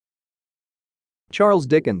Charles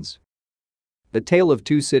Dickens. The Tale of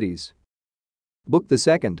Two Cities. Book the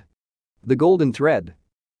Second. The Golden Thread.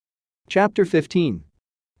 Chapter 15.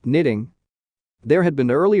 Knitting. There had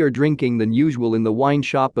been earlier drinking than usual in the wine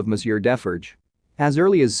shop of Monsieur Defarge. As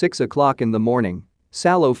early as 6 o'clock in the morning,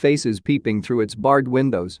 sallow faces peeping through its barred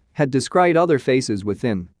windows had descried other faces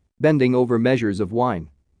within, bending over measures of wine.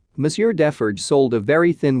 Monsieur Defarge sold a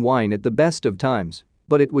very thin wine at the best of times,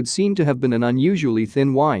 but it would seem to have been an unusually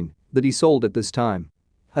thin wine that he sold at this time.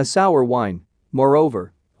 A sour wine,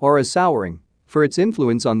 moreover, or a souring, for its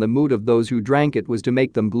influence on the mood of those who drank it was to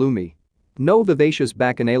make them gloomy. No vivacious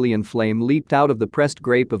bacchanalian flame leaped out of the pressed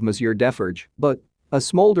grape of Monsieur Defarge, but a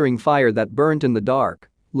smouldering fire that burnt in the dark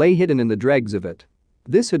lay hidden in the dregs of it.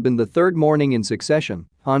 This had been the third morning in succession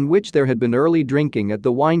on which there had been early drinking at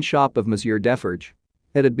the wine shop of Monsieur Defarge.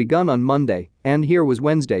 It had begun on Monday, and here was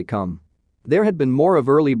Wednesday come. There had been more of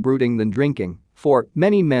early brooding than drinking, for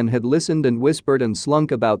many men had listened and whispered and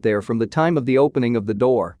slunk about there from the time of the opening of the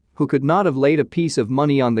door, who could not have laid a piece of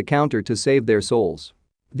money on the counter to save their souls.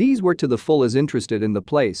 These were to the full as interested in the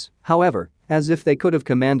place, however, as if they could have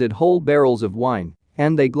commanded whole barrels of wine,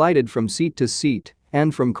 and they glided from seat to seat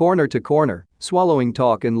and from corner to corner, swallowing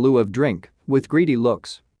talk in lieu of drink, with greedy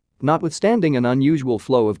looks. Notwithstanding an unusual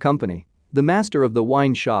flow of company, the master of the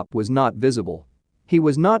wine shop was not visible. He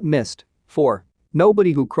was not missed, for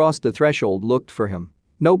nobody who crossed the threshold looked for him,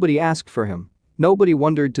 nobody asked for him, nobody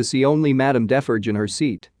wondered to see only Madame Defarge in her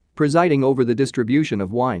seat, presiding over the distribution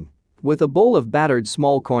of wine, with a bowl of battered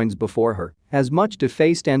small coins before her, as much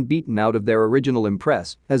defaced and beaten out of their original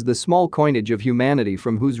impress as the small coinage of humanity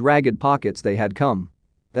from whose ragged pockets they had come.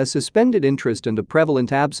 A suspended interest and a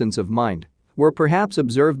prevalent absence of mind were perhaps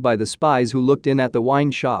observed by the spies who looked in at the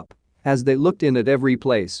wine shop, as they looked in at every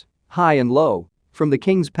place, high and low, from the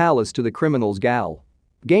king's palace to the criminal's gaol.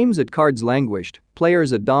 Games at cards languished,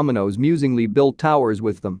 players at dominoes musingly built towers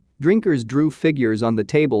with them, drinkers drew figures on the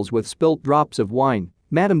tables with spilt drops of wine.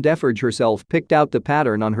 Madame Defarge herself picked out the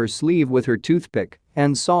pattern on her sleeve with her toothpick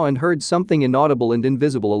and saw and heard something inaudible and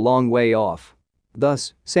invisible a long way off.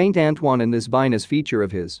 Thus, Saint Antoine in this vinous feature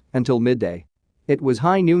of his, until midday. It was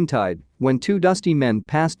high noontide when two dusty men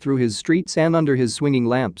passed through his streets and under his swinging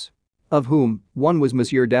lamps, of whom one was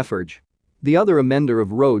Monsieur Defarge, the other a mender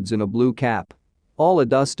of roads in a blue cap. All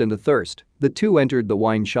adust and athirst, the two entered the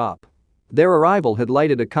wine shop. Their arrival had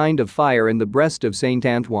lighted a kind of fire in the breast of Saint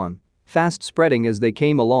Antoine, fast spreading as they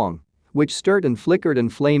came along, which stirred and flickered in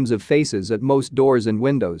flames of faces at most doors and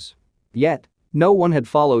windows. Yet, no one had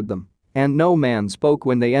followed them, and no man spoke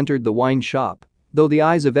when they entered the wine shop, though the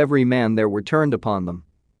eyes of every man there were turned upon them.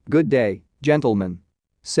 "Good day, gentlemen,"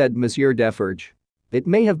 said Monsieur Defarge. It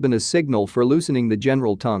may have been a signal for loosening the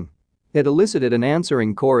general tongue. It elicited an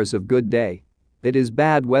answering chorus of "good day." "It is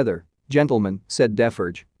bad weather, gentlemen," said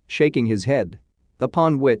Defarge, shaking his head.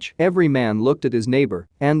 Upon which every man looked at his neighbor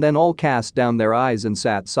and then all cast down their eyes and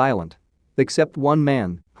sat silent. Except one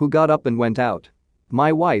man, who got up and went out.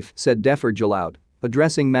 "My wife," said Defarge aloud,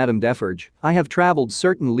 addressing Madame Defarge, "I have travelled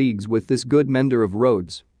certain leagues with this good mender of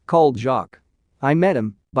roads, called Jacques. I met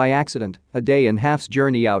him, by accident, a day and half's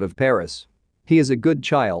journey out of Paris. He is a good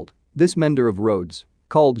child, this mender of roads,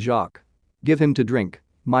 called Jacques. Give him to drink,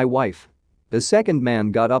 my wife." The second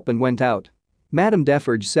man got up and went out. Madame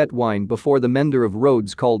Defarge set wine before the mender of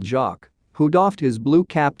roads called Jacques, who doffed his blue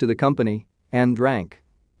cap to the company and drank.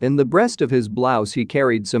 In the breast of his blouse he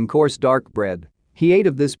carried some coarse dark bread. He ate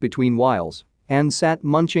of this between whiles and sat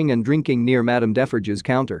munching and drinking near Madame Defarge's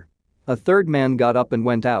counter. A third man got up and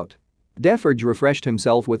went out. Defarge refreshed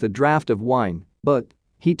himself with a draught of wine, but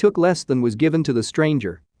he took less than was given to the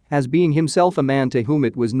stranger, as being himself a man to whom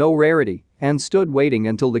it was no rarity, and stood waiting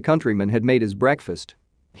until the countryman had made his breakfast.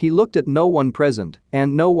 He looked at no one present,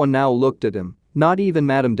 and no one now looked at him, not even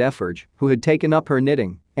Madame Defarge, who had taken up her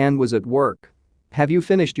knitting and was at work. "Have you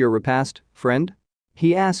finished your repast, friend?"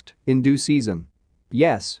 he asked, in due season.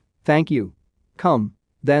 "Yes, thank you." "Come,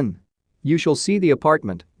 then. You shall see the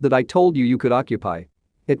apartment that I told you you could occupy.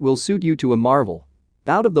 It will suit you to a marvel."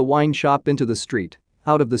 Out of the wine shop into the street,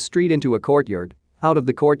 out of the street into a courtyard, out of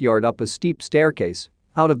the courtyard up a steep staircase,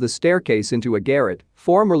 out of the staircase into a garret,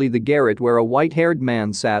 formerly the garret where a white-haired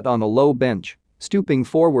man sat on a low bench, stooping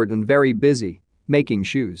forward and very busy, making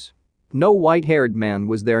shoes. No white-haired man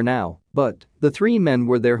was there now, but the three men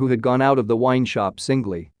were there who had gone out of the wine shop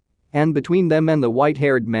singly. And between them and the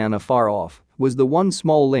white-haired man afar off was the one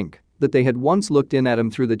small link that they had once looked in at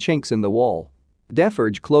him through the chinks in the wall.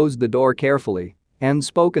 Defarge closed the door carefully and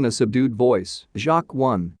spoke in a subdued voice, "Jacques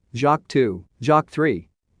 1, Jacques 2, Jacques 3.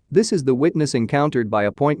 This is the witness encountered by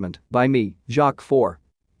appointment by me, Jacques 4.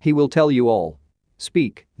 He will tell you all.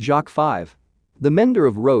 Speak, Jacques 5." The mender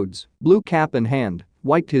of roads, blue cap in hand,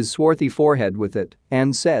 wiped his swarthy forehead with it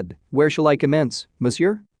and said, "Where shall I commence,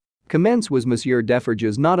 monsieur?" "Commence," was Monsieur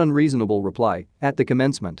Defarge's not unreasonable reply, "at the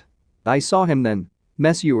commencement." "I saw him then,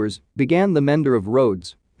 messieurs," began the mender of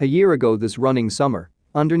roads, "a year ago this running summer,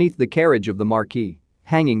 underneath the carriage of the Marquis,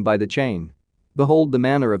 hanging by the chain. Behold the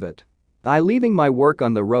manner of it. I leaving my work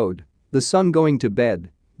on the road, the sun going to bed,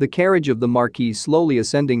 the carriage of the Marquis slowly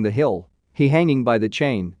ascending the hill, he hanging by the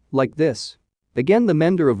chain, like this." Again the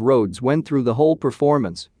mender of roads went through the whole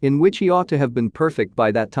performance, in which he ought to have been perfect by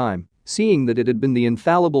that time, seeing that it had been the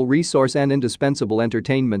infallible resource and indispensable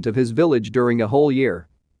entertainment of his village during a whole year.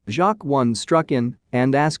 Jacques I struck in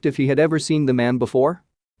and asked if he had ever seen the man before.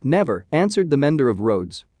 "Never," answered the mender of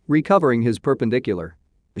roads, recovering his perpendicular.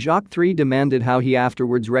 Jacques III demanded how he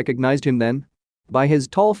afterwards recognized him then. "By his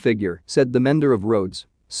tall figure," said the mender of roads,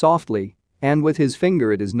 softly, and with his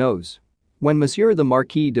finger at his nose. "When Monsieur the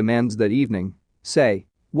Marquis demands that evening, say,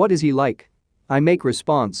 'What is he like?' I make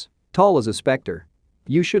response, 'Tall as a spectre.'"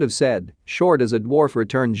 "You should have said, 'Short as a dwarf,'"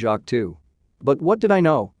 returned Jacques II. "But what did I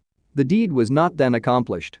know? The deed was not then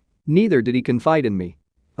accomplished. Neither did he confide in me.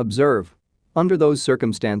 Observe. Under those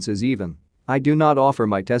circumstances even, I do not offer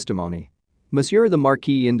my testimony. Monsieur the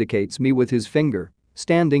Marquis indicates me with his finger,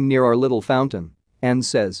 standing near our little fountain, and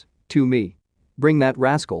says, to me, 'Bring that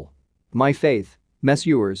rascal.' My faith,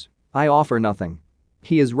 messieurs, I offer nothing."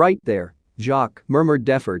 "He is right there, Jacques," murmured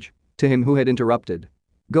Defarge to him who had interrupted.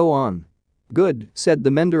 "Go on." "Good," said the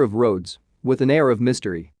mender of roads, with an air of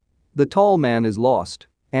mystery. "The tall man is lost,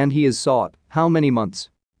 and he is sought, how many months?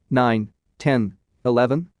 9, 10,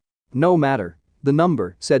 11? No matter, the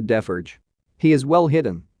number," said Defarge. "He is well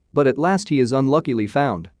hidden, but at last he is unluckily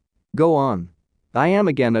found. Go on." "I am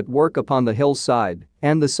again at work upon the hillside,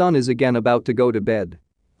 and the sun is again about to go to bed.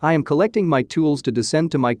 I am collecting my tools to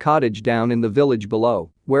descend to my cottage down in the village below,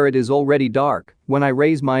 where it is already dark, when I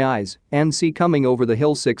raise my eyes and see coming over the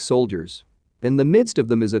hill 6 soldiers. In the midst of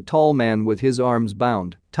them is a tall man with his arms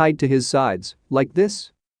bound, tied to his sides, like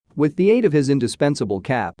this." With the aid of his indispensable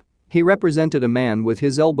cap, he represented a man with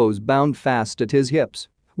his elbows bound fast at his hips,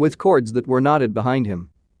 with cords that were knotted behind him.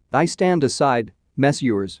 "I stand aside,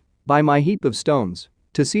 messieurs, by my heap of stones,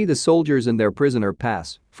 to see the soldiers and their prisoner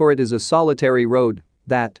pass, for it is a solitary road,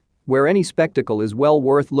 that, where any spectacle is well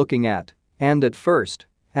worth looking at, and at first,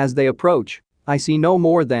 as they approach, I see no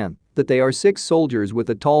more than that they are 6 soldiers with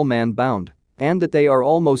a tall man bound, and that they are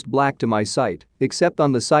almost black to my sight, except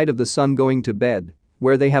on the side of the sun going to bed,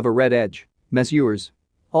 where they have a red edge, messieurs.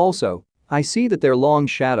 Also, I see that their long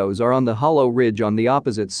shadows are on the hollow ridge on the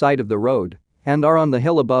opposite side of the road, and are on the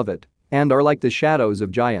hill above it, and are like the shadows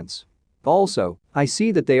of giants. Also, I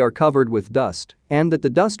see that they are covered with dust, and that the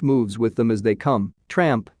dust moves with them as they come,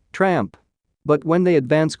 tramp, tramp. But when they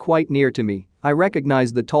advance quite near to me, I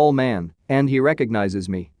recognize the tall man, and he recognizes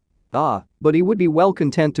me. Ah, but he would be well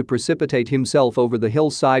content to precipitate himself over the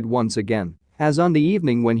hillside once again, as on the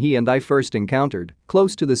evening when he and I first encountered,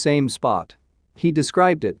 close to the same spot. He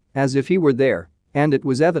described it as if he were there, and it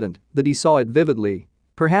was evident that he saw it vividly.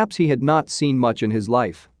 Perhaps he had not seen much in his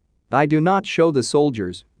life. I do not show the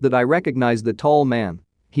soldiers that I recognize the tall man.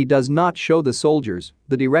 He does not show the soldiers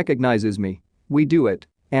that he recognizes me. We do it,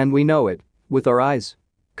 and we know it, with our eyes.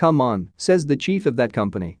 Come on, says the chief of that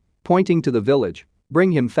company, pointing to the village,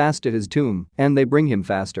 bring him fast to his tomb, and they bring him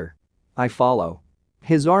faster. I follow.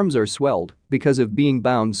 His arms are swelled because of being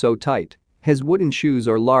bound so tight, his wooden shoes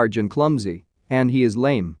are large and clumsy, and he is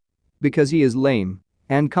lame. Because he is lame,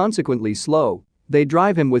 and consequently slow, they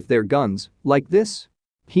drive him with their guns, like this.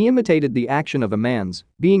 He imitated the action of a man's,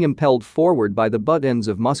 being impelled forward by the butt ends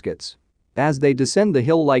of muskets. As they descend the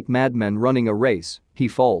hill like madmen running a race, he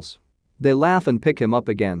falls. They laugh and pick him up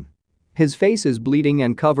again. His face is bleeding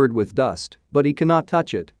and covered with dust, but he cannot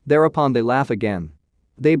touch it, thereupon they laugh again.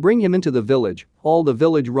 They bring him into the village, all the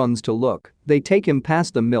village runs to look, they take him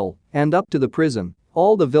past the mill, and up to the prison,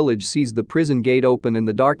 all the village sees the prison gate open in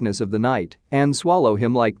the darkness of the night, and swallow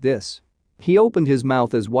him like this. He opened his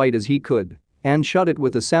mouth as wide as he could, and shut it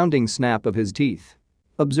with a sounding snap of his teeth.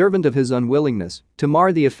 Observant of his unwillingness to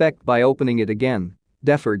mar the effect by opening it again,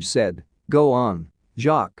 Defarge said, "Go on,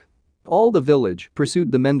 Jacques." All the village,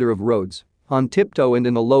 pursued the mender of roads, on tiptoe and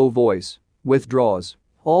in a low voice, withdraws.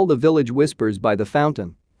 All the village whispers by the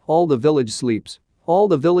fountain. All the village sleeps. All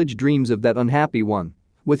the village dreams of that unhappy one,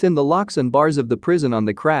 within the locks and bars of the prison on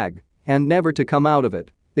the crag, and never to come out of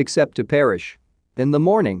it, except to perish. In the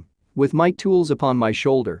morning, with my tools upon my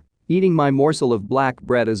shoulder, eating my morsel of black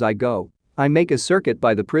bread as I go, I make a circuit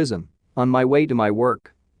by the prison, on my way to my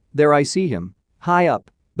work. There I see him, high up,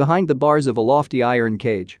 behind the bars of a lofty iron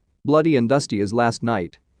cage, bloody and dusty as last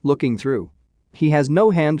night, looking through. He has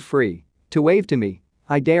no hand free, To wave to me.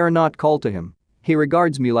 I dare not call to him. He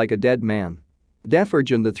regards me like a dead man."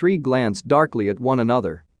 Defarge and the three glanced darkly at one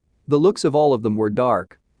another. The looks of all of them were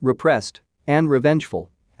dark, repressed, and revengeful.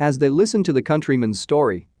 As they listened to the countryman's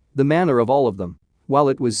story, the manner of all of them, while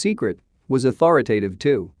it was secret, was authoritative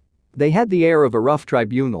too. They had the air of a rough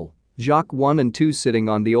tribunal, Jacques 1 and 2 sitting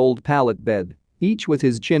on the old pallet bed, each with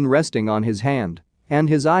his chin resting on his hand, and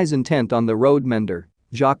his eyes intent on the road mender,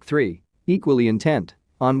 Jacques 3, equally intent,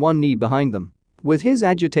 on one knee behind them, with his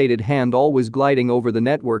agitated hand always gliding over the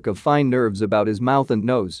network of fine nerves about his mouth and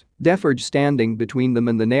nose, Defarge standing between them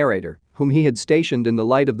and the narrator, whom he had stationed in the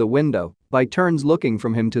light of the window, by turns looking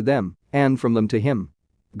from him to them, and from them to him.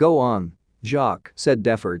 "Go on, Jacques," said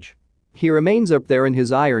Defarge. "He remains up there in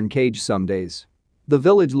his iron cage some days. The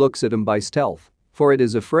village looks at him by stealth, for it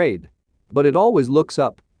is afraid. But it always looks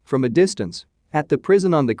up, from a distance, at the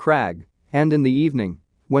prison on the crag, and in the evening,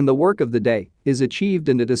 when the work of the day is achieved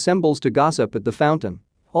and it assembles to gossip at the fountain,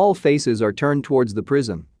 all faces are turned towards the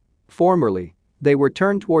prison. Formerly, they were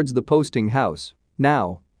turned towards the posting house,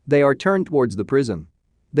 now, they are turned towards the prison.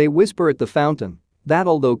 They whisper at the fountain that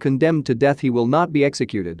although condemned to death he will not be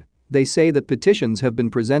executed. They say that petitions have been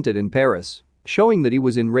presented in Paris, showing that he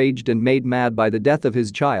was enraged and made mad by the death of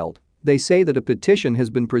his child. They say that a petition has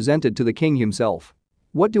been presented to the king himself.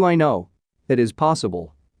 What do I know? It is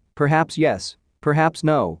possible. Perhaps yes, perhaps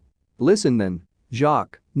no. Listen then,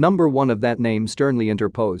 Jacques, number 1 of that name sternly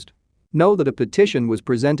interposed. Know that a petition was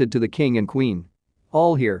presented to the king and queen.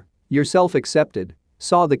 All here, yourself excepted,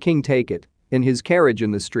 saw the king take it, in his carriage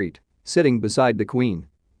in the street, sitting beside the queen.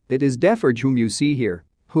 It is Defarge whom you see here,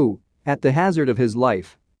 who, at the hazard of his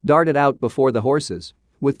life, darted out before the horses,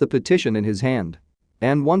 with the petition in his hand.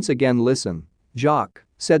 And once again listen, Jacques,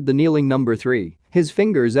 said the kneeling number 3, his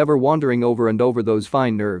fingers ever wandering over and over those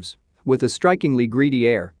fine nerves, with a strikingly greedy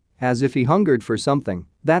air, as if he hungered for something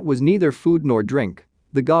that was neither food nor drink.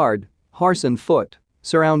 The guard, horse and foot,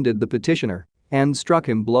 surrounded the petitioner and struck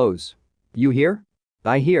him blows. You hear?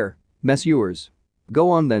 I hear, messieurs. Go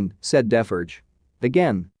on then, said Defarge.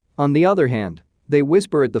 Again, on the other hand, they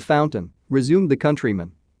whisper at the fountain, resumed the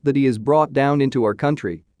countryman, that he is brought down into our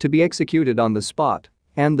country to be executed on the spot,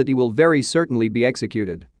 and that he will very certainly be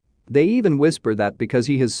executed. They even whisper that because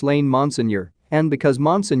he has slain Monseigneur, and because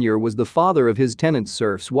Monseigneur was the father of his tenants'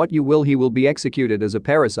 serfs, what you will, he will be executed as a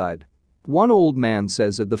parricide. One old man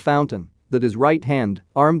says at the fountain that his right hand,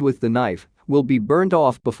 armed with the knife, will be burnt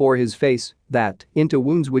off before his face, that, into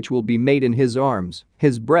wounds which will be made in his arms,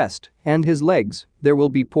 his breast, and his legs, there will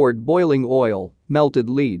be poured boiling oil, melted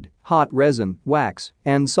lead, hot resin, wax,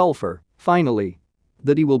 and sulfur. Finally,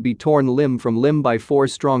 that he will be torn limb from limb by 4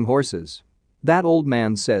 strong horses. That old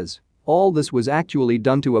man says all this was actually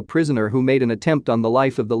done to a prisoner who made an attempt on the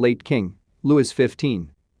life of the late king, Louis XV.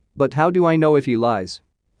 But how do I know if he lies?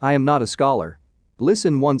 I am not a scholar.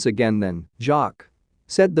 Listen once again then, Jacques,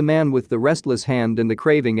 said the man with the restless hand and the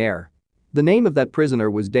craving air. The name of that prisoner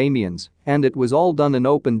was Damiens, and it was all done in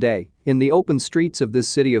open day, in the open streets of this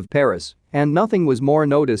city of Paris, and nothing was more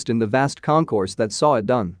noticed in the vast concourse that saw it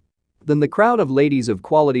done than the crowd of ladies of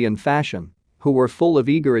quality and fashion, who were full of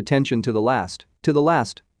eager attention to the last,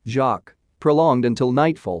 Jacques, prolonged until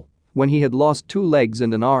nightfall, when he had lost 2 legs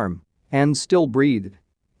and an arm, and still breathed.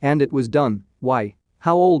 And it was done. Why,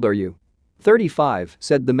 how old are you? 35,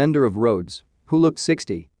 said the mender of roads, who looked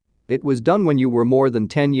 60. It was done when you were more than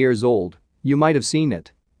 10 years old, you might have seen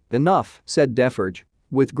it. Enough, said Defarge,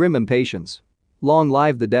 with grim impatience. Long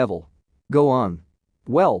live the devil. Go on.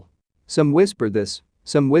 Well, some whisper this,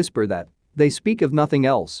 some whisper that, they speak of nothing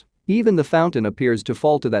else, even the fountain appears to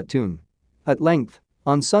fall to that tune. At length,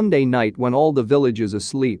 on Sunday night when all the village is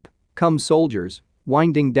asleep, come soldiers,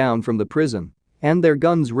 winding down from the prison, and their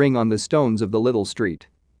guns ring on the stones of the little street.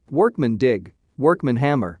 Workmen dig, workmen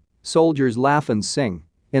hammer, soldiers laugh and sing.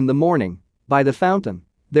 In the morning, by the fountain,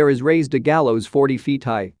 there is raised a gallows 40 feet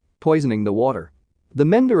high, poisoning the water. The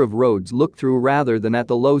mender of roads looked through rather than at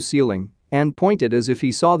the low ceiling, and pointed as if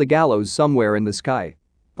he saw the gallows somewhere in the sky.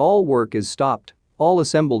 All work is stopped, all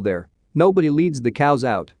assembled there, nobody leads the cows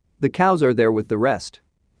out, the cows are there with the rest.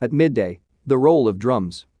 At midday, the roll of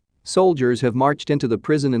drums. Soldiers have marched into the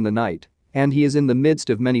prison in the night, and he is in the midst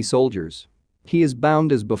of many soldiers. He is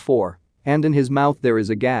bound as before, and in his mouth there is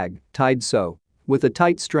a gag, tied so, with a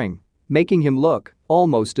tight string, making him look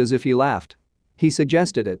almost as if he laughed. He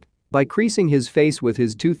suggested it by creasing his face with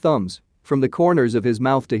his 2 thumbs, from the corners of his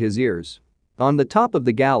mouth to his ears. On the top of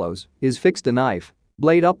the gallows is fixed a knife,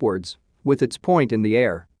 blade upwards, with its point in the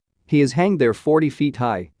air. He is hanged there 40 feet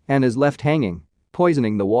high, and is left hanging,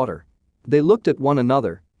 poisoning the water. They looked at one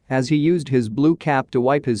another as he used his blue cap to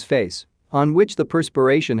wipe his face. on which the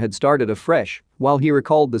perspiration had started afresh while he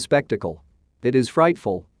recalled the spectacle. It is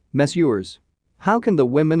frightful, messieurs. How can the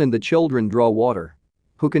women and the children draw water?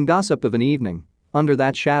 Who can gossip of an evening under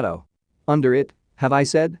that shadow? Under it, have I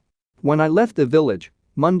said? When I left the village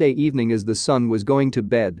Monday evening as the sun was going to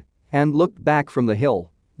bed and looked back from the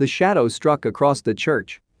hill, the shadow struck across the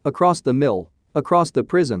church, across the mill, across the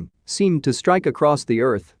prison, seemed to strike across the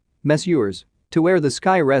earth, messieurs, to where the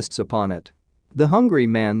sky rests upon it. The hungry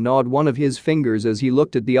man gnawed one of his fingers as he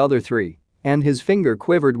looked at the other three, and his finger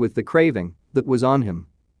quivered with the craving that was on him.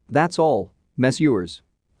 That's all, messieurs.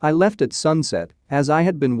 I left at sunset, as I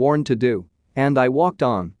had been warned to do, and I walked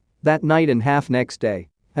on, that night and half next day,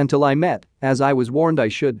 until I met, as I was warned I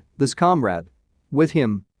should, this comrade. With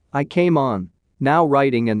him, I came on, now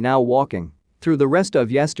riding and now walking, through the rest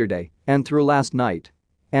of yesterday and through last night.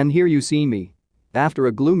 And here you see me. After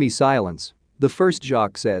a gloomy silence, the first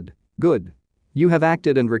Jacques said, "Good. You have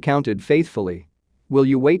acted and recounted faithfully. Will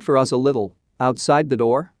you wait for us a little, outside the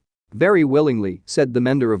door?" "Very willingly," said the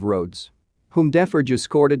mender of roads, whom Defarge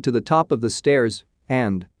escorted to the top of the stairs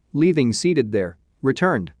and, leaving seated there,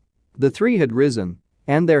 returned. The three had risen,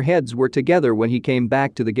 and their heads were together when he came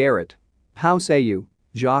back to the garret. "How say you,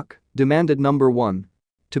 Jacques?" demanded number one.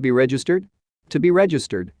 "To be registered?" "To be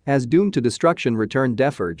registered, as doomed to destruction," returned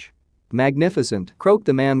Defarge. "Magnificent," croaked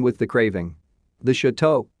the man with the craving. "The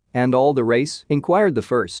chateau and all the race?" inquired the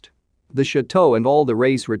first. "The chateau and all the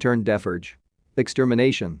race," returned Defarge.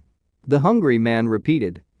 "Extermination," the hungry man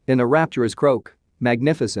repeated, in a rapturous croak.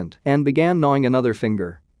 "Magnificent," and began gnawing another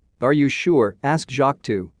finger. "Are you sure," asked Jacques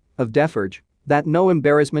too, of Defarge, "that no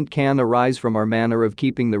embarrassment can arise from our manner of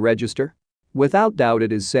keeping the register?" "Without doubt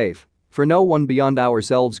it is safe, for no one beyond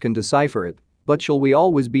ourselves can decipher it, but shall we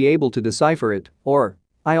always be able to decipher it, or,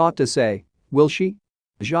 I ought to say, will she?"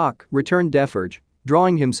 "Jacques," returned Defarge,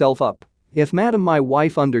 drawing himself up, "if Madame my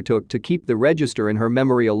wife undertook to keep the register in her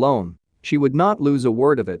memory alone, she would not lose a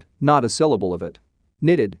word of it, not a syllable of it.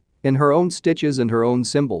 Knitted, in her own stitches and her own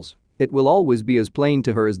symbols, it will always be as plain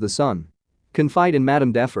to her as the sun. Confide in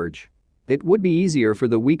Madame Defarge. It would be easier for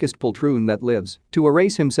the weakest poltroon that lives to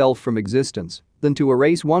erase himself from existence than to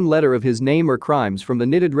erase one letter of his name or crimes from the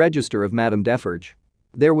knitted register of Madame Defarge."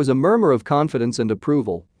 There was a murmur of confidence and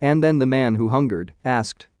approval, and then the man who hungered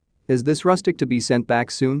asked, "Is this rustic to be sent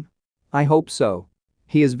back soon?" "I hope so.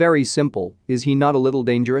 He is very simple, is he not a little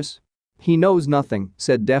dangerous?" "He knows nothing,"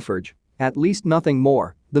 said Defarge, "at least nothing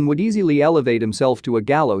more than would easily elevate himself to a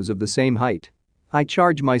gallows of the same height. I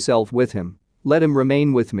charge myself with him. Let him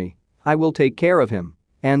remain with me. I will take care of him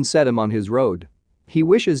and set him on his road. He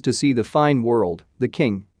wishes to see the fine world, the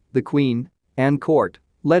king, the queen, and court.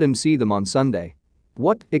 Let him see them on Sunday."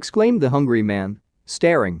 "What?" exclaimed the hungry man,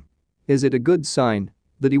 staring. "Is it a good sign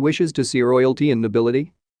that he wishes to see royalty and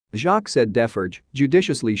nobility?" "Jacques," said Defarge,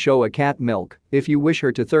 "judiciously show a cat milk if you wish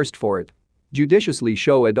her to thirst for it. Judiciously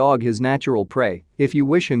show a dog his natural prey if you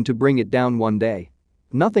wish him to bring it down one day."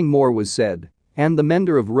 Nothing more was said, and the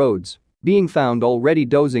mender of roads, being found already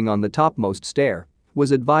dozing on the topmost stair,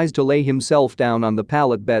 was advised to lay himself down on the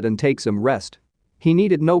pallet bed and take some rest. He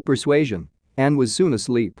needed no persuasion and was soon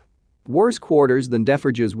asleep. Worse quarters than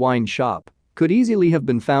Defarge's wine shop could easily have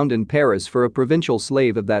been found in Paris for a provincial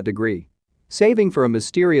slave of that degree. Saving for a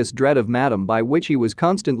mysterious dread of Madame by which he was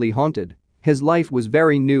constantly haunted, his life was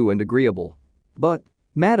very new and agreeable. But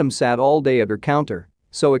Madame sat all day at her counter,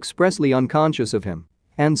 so expressly unconscious of him,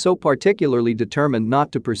 and so particularly determined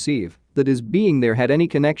not to perceive that his being there had any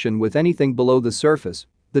connection with anything below the surface,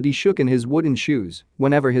 that he shook in his wooden shoes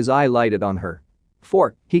whenever his eye lighted on her.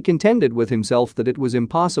 For he contended with himself that it was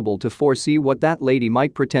impossible to foresee what that lady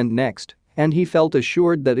might pretend next, and he felt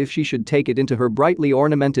assured that if she should take it into her brightly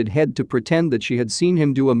ornamented head to pretend that she had seen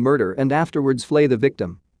him do a murder and afterwards flay the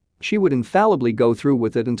victim, she would infallibly go through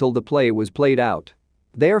with it until the play was played out.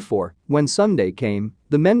 Therefore, when Sunday came,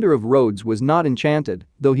 the mender of roads was not enchanted,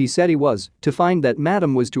 though he said he was, to find that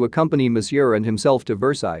Madame was to accompany Monsieur and himself to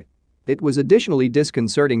Versailles. It was additionally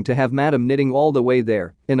disconcerting to have Madame knitting all the way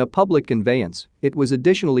there, in a public conveyance. It was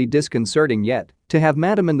additionally disconcerting yet to have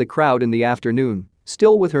Madame in the crowd in the afternoon,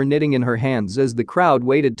 still with her knitting in her hands as the crowd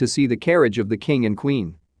waited to see the carriage of the king and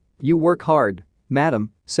queen. "You work hard,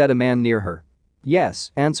 Madame," said a man near her.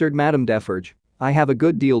 "Yes," answered Madame Defarge, "I have a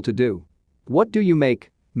good deal to do." "What do you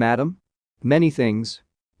make, Madame?" "Many things."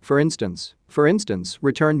 For instance,"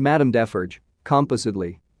 returned Madame Defarge,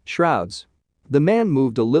 composedly. "Shrouds." The man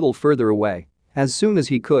moved a little further away as soon as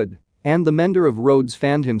he could, and the mender of roads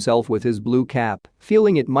fanned himself with his blue cap,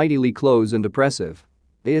 feeling it mightily close and oppressive.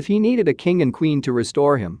 If he needed a king and queen to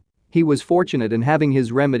restore him, he was fortunate in having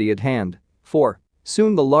his remedy at hand, for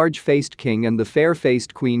soon the large-faced king and the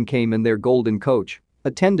fair-faced queen came in their golden coach,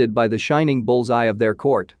 attended by the shining bullseye of their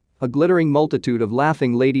court, a glittering multitude of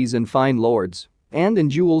laughing ladies and fine lords, and in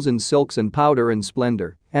jewels and silks and powder and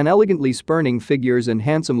splendor, and elegantly spurning figures and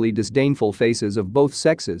handsomely disdainful faces of both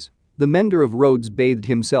sexes, the mender of roads bathed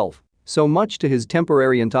himself, so much to his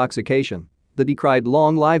temporary intoxication, that he cried,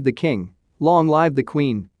 "Long live the king! Long live the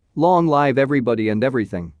queen! Long live everybody and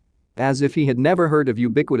everything!" As if he had never heard of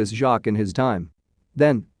ubiquitous Jacques in his time.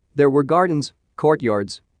 Then, there were gardens,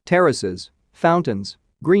 courtyards, terraces, fountains,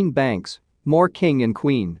 green banks, more king and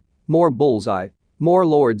queen, more bullseye, more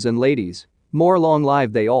lords and ladies, more long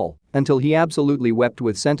live they all, until he absolutely wept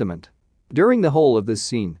with sentiment. During the whole of this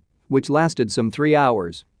scene, which lasted some 3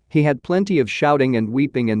 hours, he had plenty of shouting and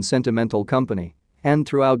weeping and sentimental company, and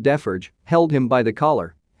throughout Defarge held him by the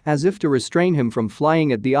collar, as if to restrain him from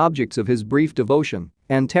flying at the objects of his brief devotion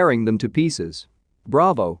and tearing them to pieces.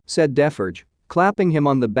 "Bravo," said Defarge, clapping him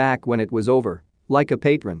on the back when it was over, like a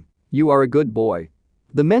patron. "You are a good boy."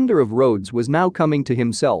 The mender of roads was now coming to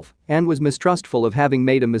himself and was mistrustful of having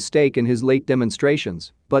made a mistake in his late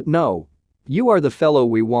demonstrations, but no. "You are the fellow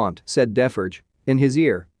we want," said Defarge in his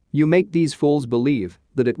ear. "You make these fools believe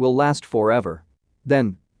that it will last forever.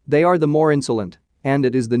 Then, they are the more insolent, and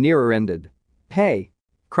it is the nearer ended." "Hey!"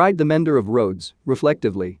 cried the mender of roads,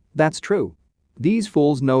 reflectively, "that's true. These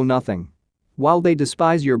fools know nothing. While they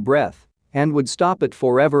despise your breath and would stop it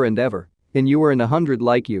forever and ever, and you were in 100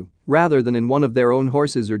 like you, rather than in one of their own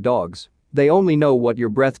horses or dogs, they only know what your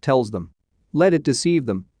breath tells them. Let it deceive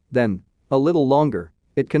them, then, a little longer,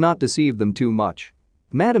 it cannot deceive them too much."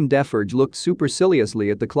 Madame Defarge looked superciliously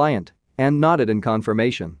at the client and nodded in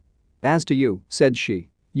confirmation. "As to you," said she,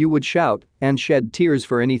 "you would shout and shed tears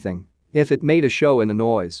for anything if it made a show and a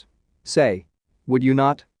noise. Say. Would you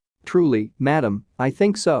not?" "Truly, madam, I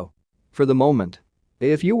think so. For the moment.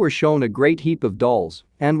 If you were shown a great heap of dolls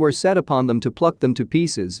and were set upon them to pluck them to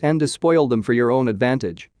pieces and to spoil them for your own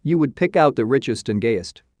advantage, you would pick out the richest and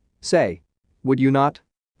gayest. Say. Would you not?"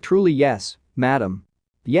 "Truly yes, madam.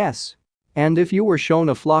 Yes. And if you were shown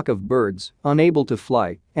a flock of birds, unable to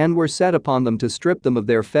fly, and were set upon them to strip them of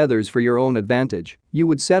their feathers for your own advantage, you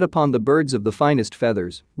would set upon the birds of the finest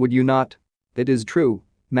feathers, would you not?" "It is true,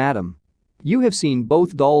 madam." "You have seen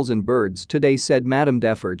both dolls and birds today," said Madame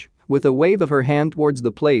Defarge, with a wave of her hand towards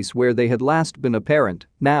the place where they had last been apparent.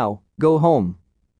 "Now, go home."